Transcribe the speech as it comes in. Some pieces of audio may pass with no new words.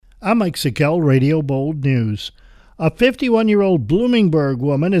I'm Mike Sikel, Radio Bold News. A 51-year-old Bloomingburg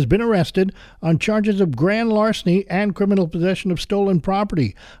woman has been arrested on charges of grand larceny and criminal possession of stolen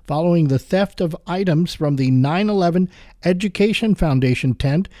property following the theft of items from the 9/11 Education Foundation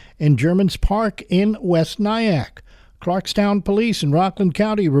tent in Germans Park in West Nyack. Clarkstown Police in Rockland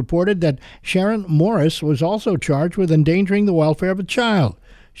County reported that Sharon Morris was also charged with endangering the welfare of a child.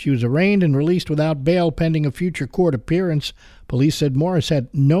 She was arraigned and released without bail pending a future court appearance. Police said Morris had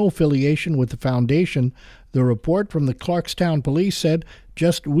no affiliation with the foundation. The report from the Clarkstown Police said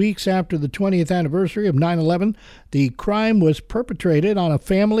just weeks after the 20th anniversary of 9/11, the crime was perpetrated on a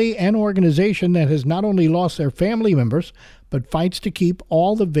family and organization that has not only lost their family members, but fights to keep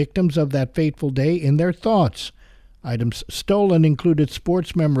all the victims of that fateful day in their thoughts. Items stolen included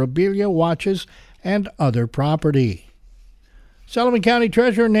sports memorabilia, watches, and other property. Sullivan County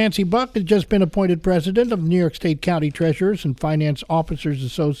Treasurer Nancy Buck has just been appointed president of the New York State County Treasurers and Finance Officers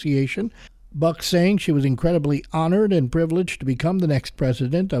Association. Buck saying she was incredibly honored and privileged to become the next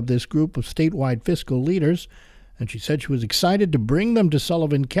president of this group of statewide fiscal leaders, and she said she was excited to bring them to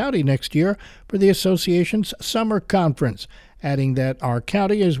Sullivan County next year for the association's summer conference, adding that our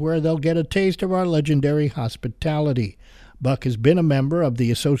county is where they'll get a taste of our legendary hospitality. Buck has been a member of the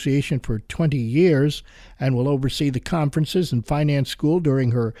association for 20 years and will oversee the conferences and finance school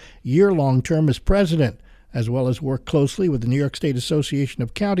during her year-long term as president, as well as work closely with the New York State Association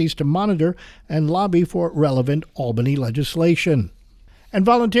of Counties to monitor and lobby for relevant Albany legislation. And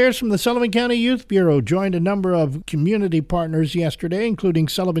volunteers from the Sullivan County Youth Bureau joined a number of community partners yesterday, including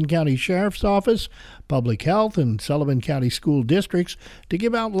Sullivan County Sheriff's Office, Public Health, and Sullivan County School Districts, to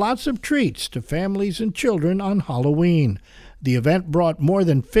give out lots of treats to families and children on Halloween. The event brought more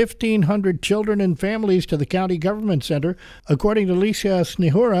than 1,500 children and families to the County Government Center, according to Alicia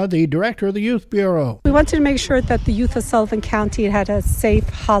Snihura, the director of the Youth Bureau. We wanted to make sure that the youth of Sullivan County had a safe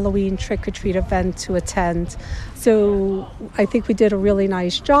Halloween trick-or-treat event to attend. So I think we did a really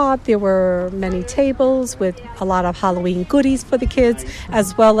nice job. There were many tables with a lot of Halloween goodies for the kids,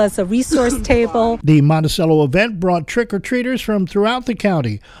 as well as a resource table. The Monticello event brought trick-or-treaters from throughout the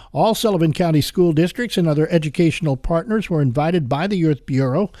county. All Sullivan County school districts and other educational partners were invited by the Youth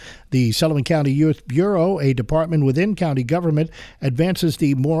Bureau. The Sullivan County Youth Bureau, a department within county government, advances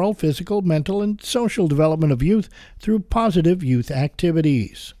the moral, physical, mental, and social development of youth through positive youth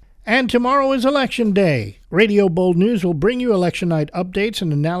activities. And tomorrow is Election Day. Radio Bold News will bring you election night updates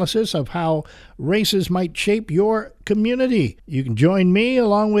and analysis of how races might shape your community. You can join me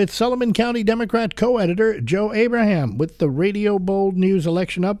along with Sullivan County Democrat co-editor Joe Abraham with the Radio Bold News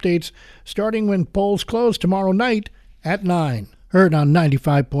election updates starting when polls close tomorrow night at 9. Heard on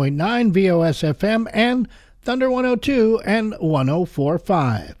 95.9 VOS FM and Thunder 102 and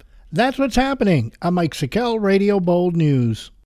 104.5. That's what's happening. I'm Mike Sikel, Radio Bold News.